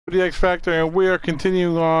the X Factor, and we are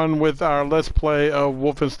continuing on with our Let's Play of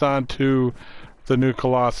Wolfenstein 2, The New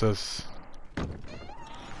Colossus.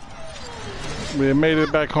 We made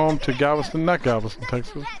it back home to Galveston, not Galveston,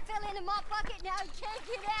 Texas. That fell into my bucket now. Check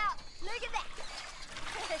it out. Look at that.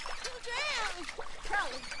 He'll drown.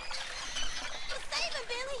 Probably. Well, save him,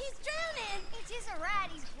 Billy. He's drowning. It's just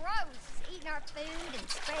alright. He's gross. He's eating our food and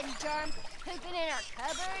spreading germs, pooping in our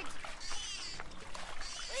cupboards.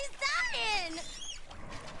 He's dying.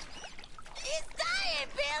 He's dying,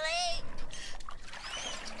 Billy.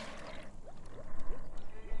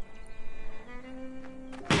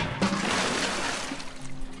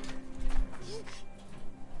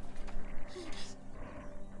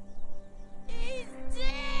 He's dead!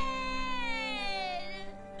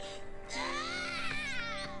 Ah!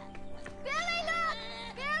 Billy, look!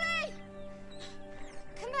 Billy!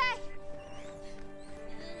 Come back!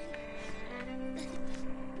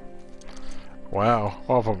 Wow,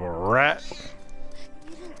 off of a rat.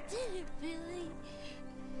 You done did it, Billy.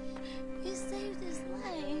 You saved his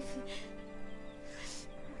life.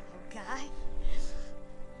 Oh, guy.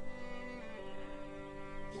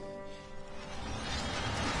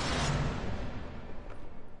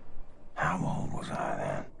 How old was I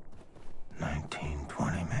then? 19,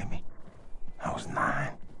 20 maybe. I was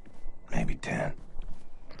 9, maybe 10.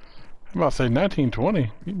 I'm about to say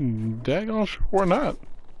 1920. You daggone sure or not.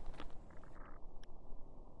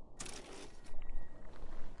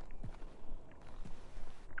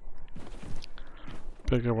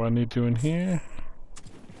 Pick up what I need to in here.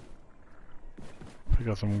 Pick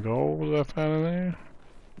up some gold that I found in there.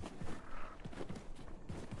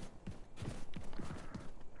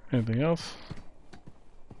 Anything else?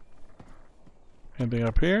 Anything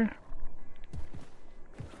up here?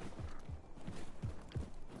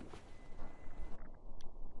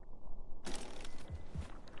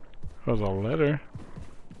 There's a letter.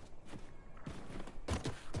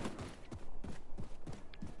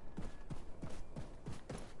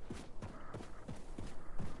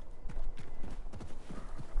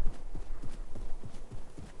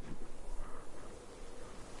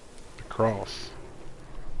 The cross.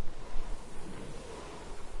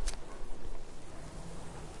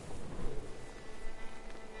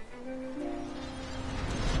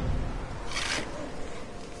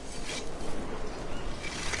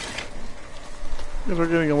 Guess we're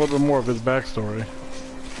getting a little bit more of his backstory.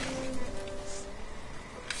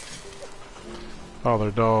 Oh,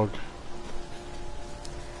 their dog.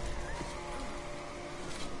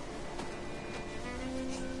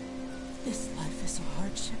 This life is a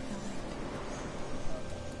hardship,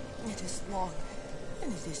 Billy. It is long,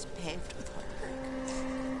 and it is paved with heartbreak.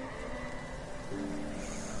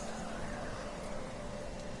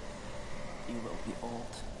 You will be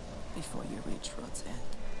old before you reach road's end.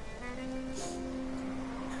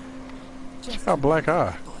 She's got a black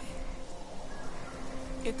eye. Boy,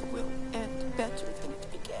 it will end better than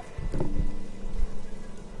it began.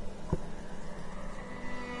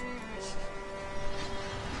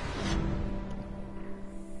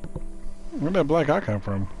 Where'd that black eye come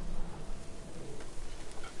from?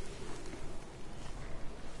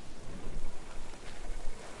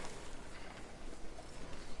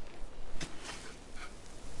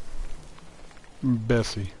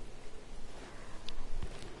 Bessie.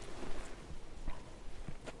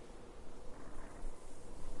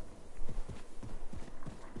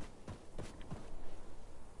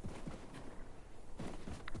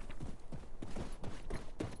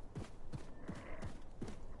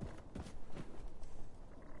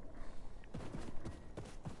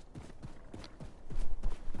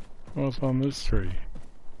 What's on this tree?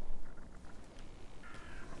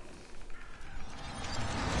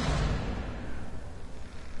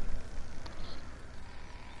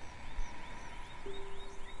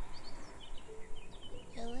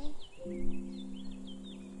 Billy?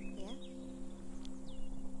 Yeah?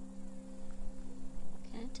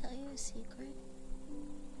 Can I tell you a secret?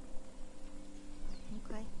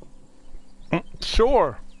 Okay.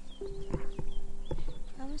 Sure.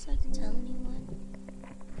 Promise not to tell anyone?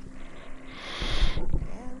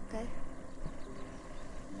 Yeah, okay.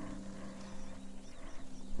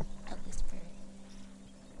 I'll whisper it.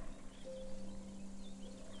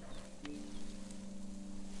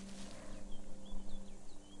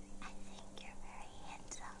 I think you're very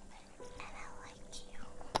handsome, and I like you.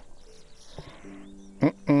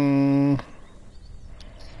 Mm-mm.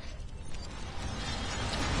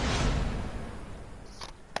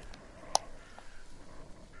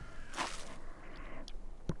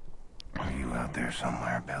 Are you out there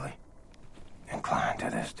somewhere, Billy? Inclined to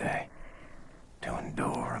this day to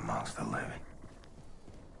endure amongst the living?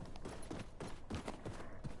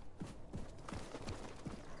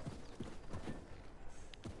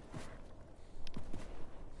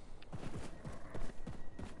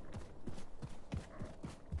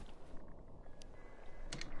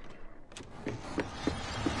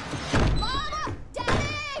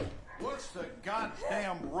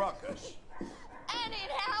 goddamn ruckus. Annie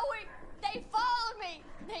and Howie, they followed me.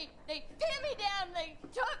 They pinned me down. They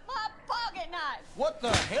took my pocket knife. What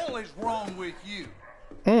the hell is wrong with you?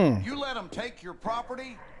 You let them take your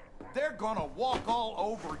property, they're gonna walk all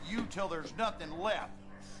over you till there's nothing left.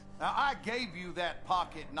 Now, I gave you that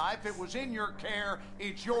pocket knife. It was in your care.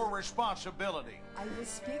 It's your responsibility. I will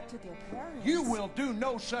speak to their parents. You will do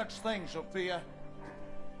no such thing, Sophia.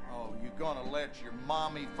 Oh, you gonna let your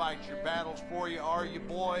mommy fight your battles for you, are you,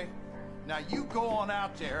 boy? Now you go on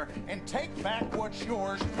out there and take back what's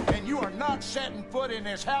yours, and you are not setting foot in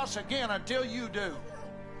this house again until you do.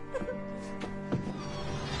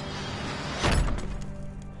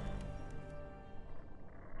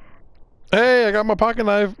 Hey, I got my pocket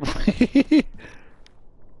knife.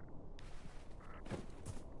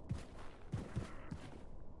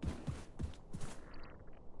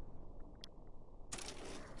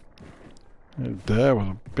 Dad was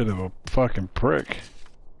a bit of a fucking prick.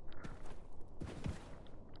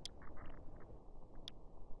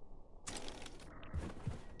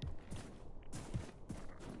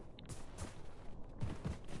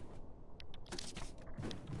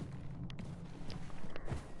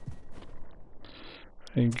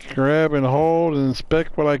 And grab and hold and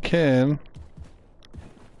inspect what I can.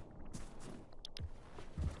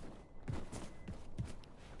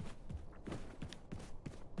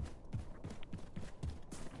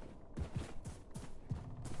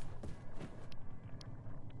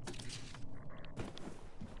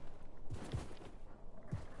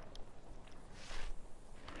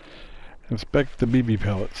 Inspect the BB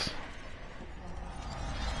pellets.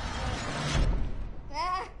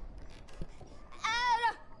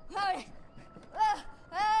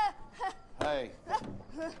 Hey.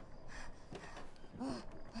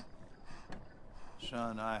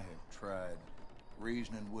 Son, I have tried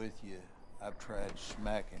reasoning with you. I've tried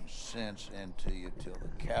smacking sense into you till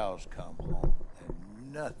the cows come home,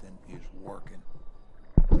 and nothing is working.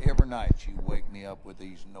 Every night you wake me up with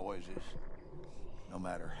these noises. No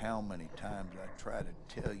matter how many times I try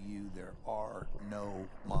to tell you there are no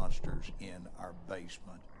monsters in our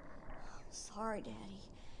basement. Sorry,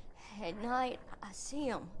 Daddy. At night, I see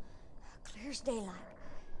them. Clear as daylight.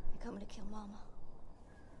 They're coming to kill Mama.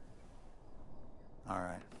 All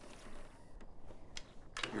right.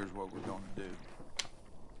 Here's what we're going to do.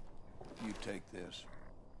 You take this.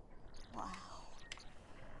 Wow.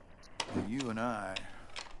 Now, you and I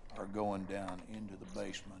are going down into the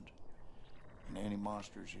basement. And any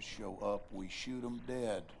monsters that show up, we shoot them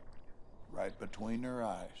dead. Right between their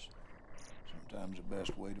eyes. Sometimes the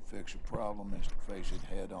best way to fix a problem is to face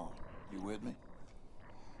it head on. You with me?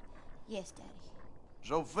 Yes, Daddy.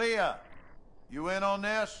 Sophia, you in on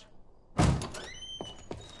this?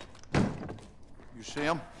 You see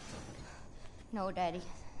them? No, Daddy.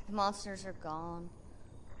 The monsters are gone.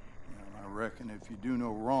 Well, I reckon if you do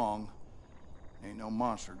no wrong, ain't no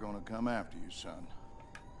monster gonna come after you, son.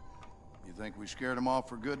 You think we scared them off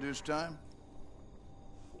for good this time?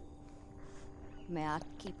 May I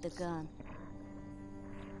keep the gun?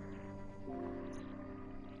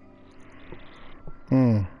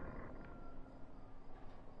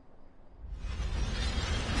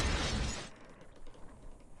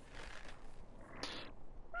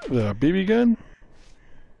 The BB gun?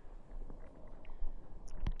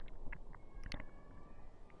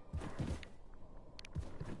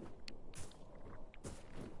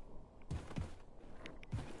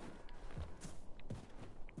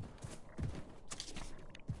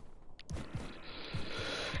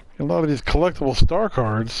 A lot of these collectible star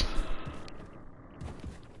cards.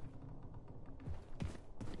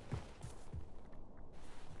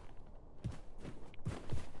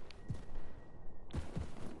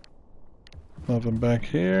 Nothing back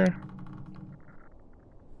here.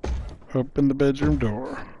 Open the bedroom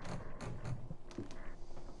door.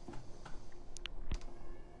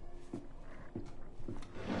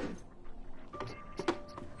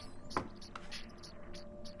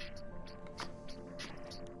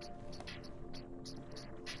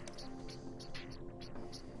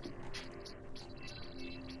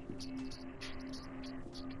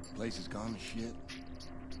 Place is gone to shit.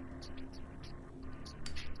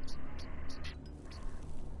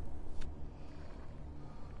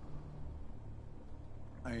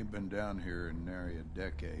 I ain't been down here in nary a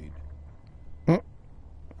decade. Hmm.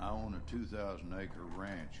 I own a 2,000-acre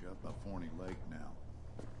ranch up by Forney Lake now.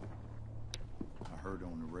 I heard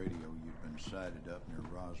on the radio you'd been sighted up near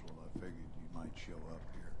Roswell. I figured you might show up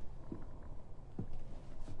here.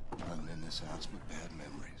 Running in this house with bad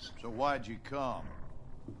memories. So why'd you come?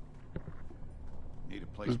 Need a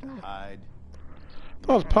place to hide? I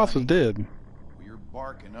thought Pasa did. Well, you're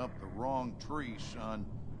barking up the wrong tree, son.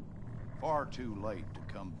 Far too late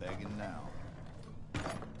to come begging now.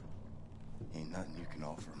 Ain't nothing you can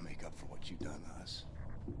offer to make up for what you done to us.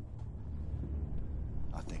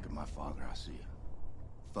 I think of my father, I see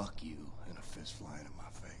a fuck you and a fist flying in my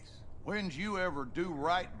face. When'd you ever do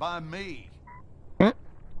right by me? Hmm?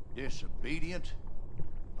 Disobedient,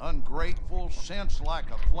 ungrateful, sense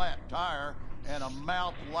like a flat tire, and a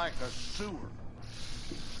mouth like a sewer.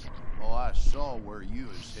 Oh, I saw where you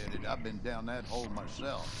was headed. I've been down that hole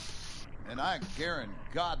myself. And I guarantee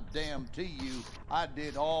goddamn to you, I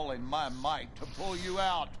did all in my might to pull you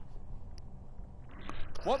out.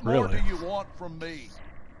 What more do Really? you want from me?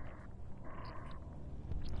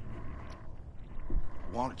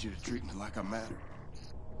 I wanted you to treat me like I mattered.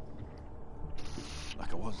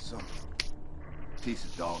 Like I wasn't some piece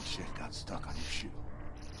of dog shit got stuck on your shoe.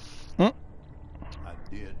 I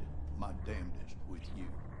did my damnedest with you.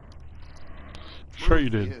 Sure you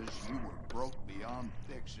Truth did. is, you were broke beyond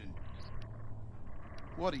fixing.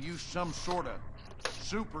 What are you, some sort of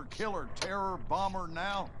super killer terror bomber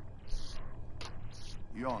now?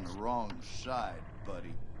 You're on the wrong side,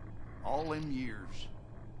 buddy. All them years,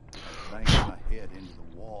 I banged my head into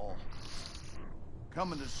the wall,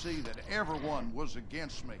 coming to see that everyone was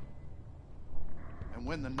against me. And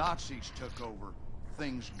when the Nazis took over,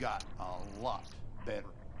 things got a lot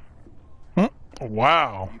better.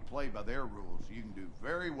 Wow. You play by their rules, you can do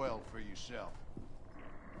very well for yourself.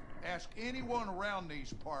 Ask anyone around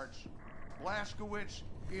these parts. Blaskowitz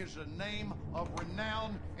is a name of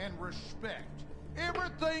renown and respect.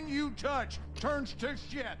 Everything you touch turns to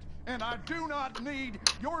shit, and I do not need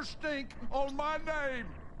your stink on my name.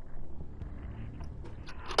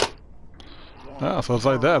 Ah, so it's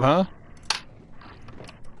like that, huh?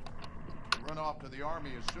 Run off to the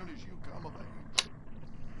army as soon as you come of age.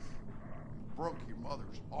 Broke your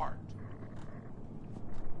mother's heart.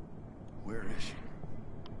 Where is she?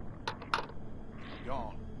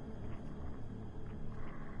 Gone.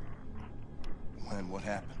 When? What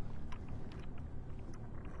happened?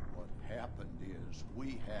 What happened is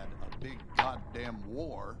we had a big goddamn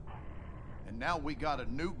war, and now we got a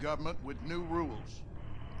new government with new rules.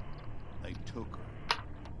 They took her.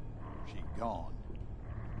 She gone.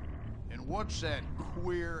 And what's that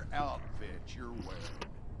queer outfit you're wearing?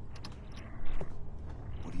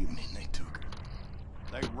 What do you mean they took her?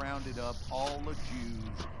 They rounded up all the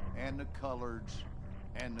Jews and the coloreds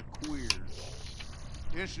and the queers.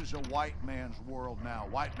 This is a white man's world now.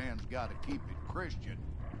 White man's got to keep it Christian.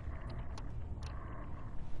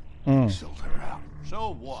 You sold her out.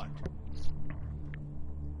 So what?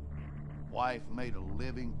 Wife made a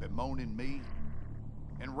living bemoaning me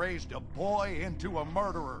and raised a boy into a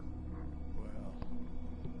murderer. Well,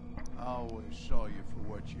 I always saw you for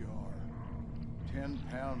what you are. 10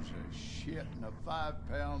 pounds of shit in a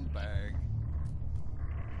 5-pound bag.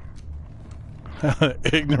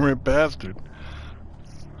 Ignorant bastard.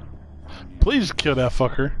 Please kill that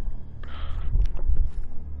fucker.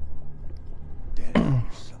 Dead on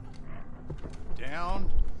your son.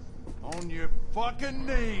 Down on your fucking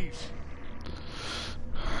knees.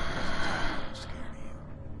 I'm scared of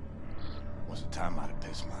you. Was the time I'd have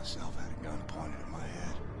pissed myself, had a gun pointed at my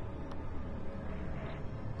head.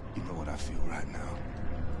 You know what I feel right now?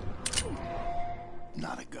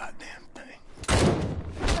 Not a goddamn thing.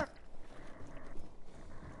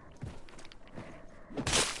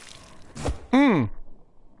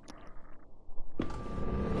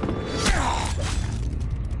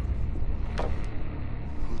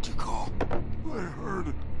 Who'd you call? I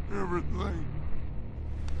heard everything.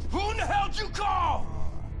 Who in the hell'd you call?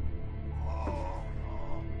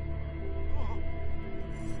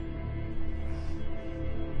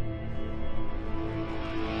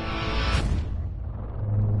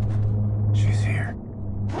 She's here.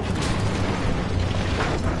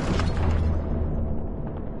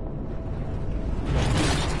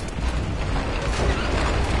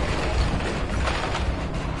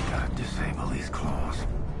 Gotta disable these claws.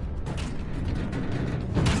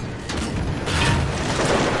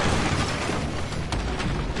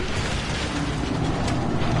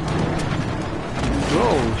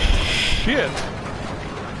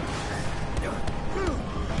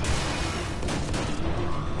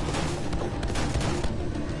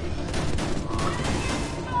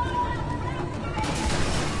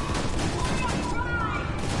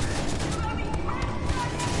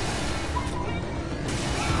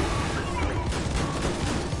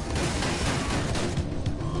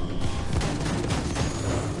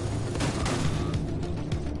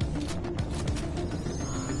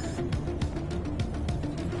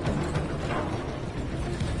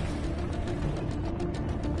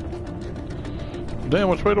 Damn,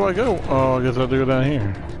 which way do I go? Oh, I guess I have to go down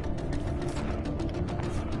here.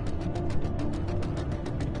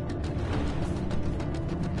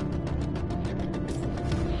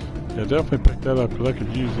 Yeah, definitely pick that up because I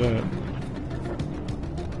could use that.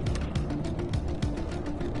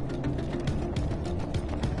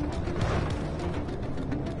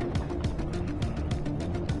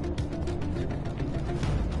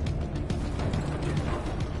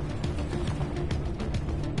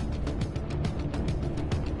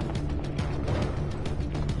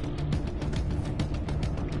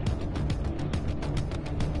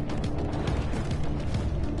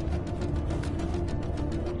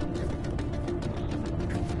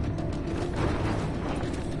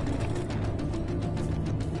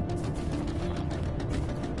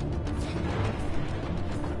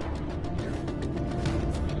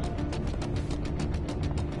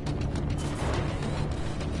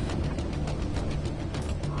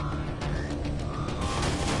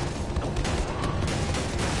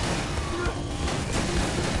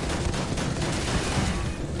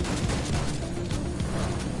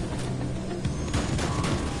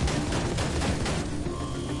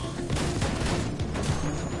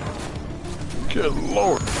 Good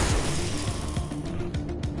lord.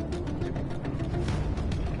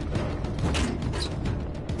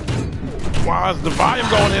 Why is the volume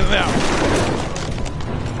going in and out?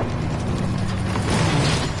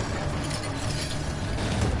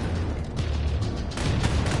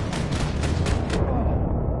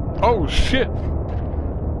 Oh shit.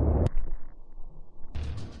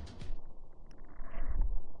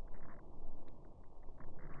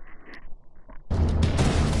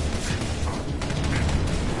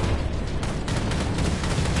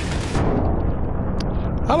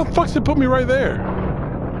 How the fuck's it put me right there?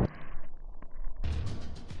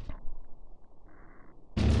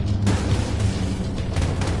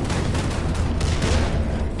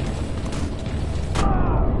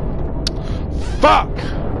 Fuck!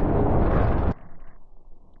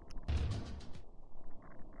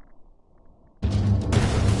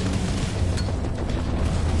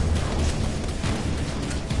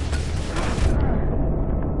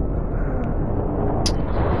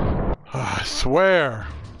 I swear.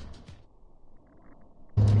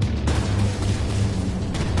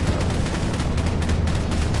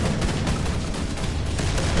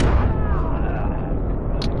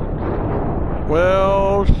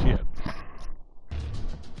 Well, shit.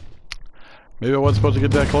 Maybe I wasn't supposed to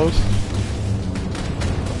get that close.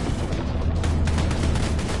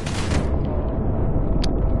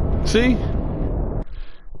 See?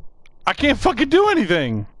 I can't fucking do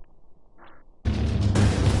anything.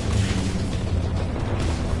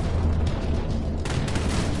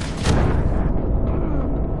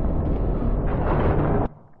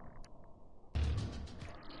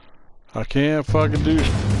 I can't fucking do.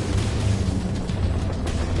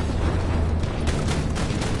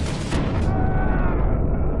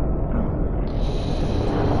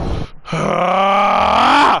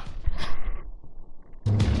 Ah!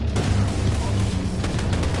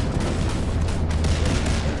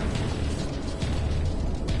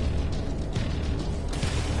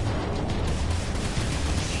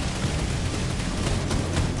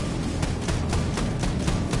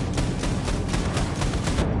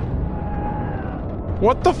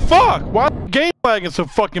 What the fuck? Why is the game lagging so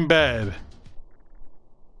fucking bad?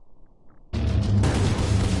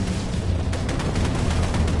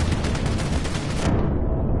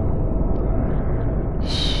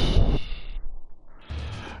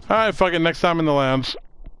 Alright, fuck it, next time in the lounge.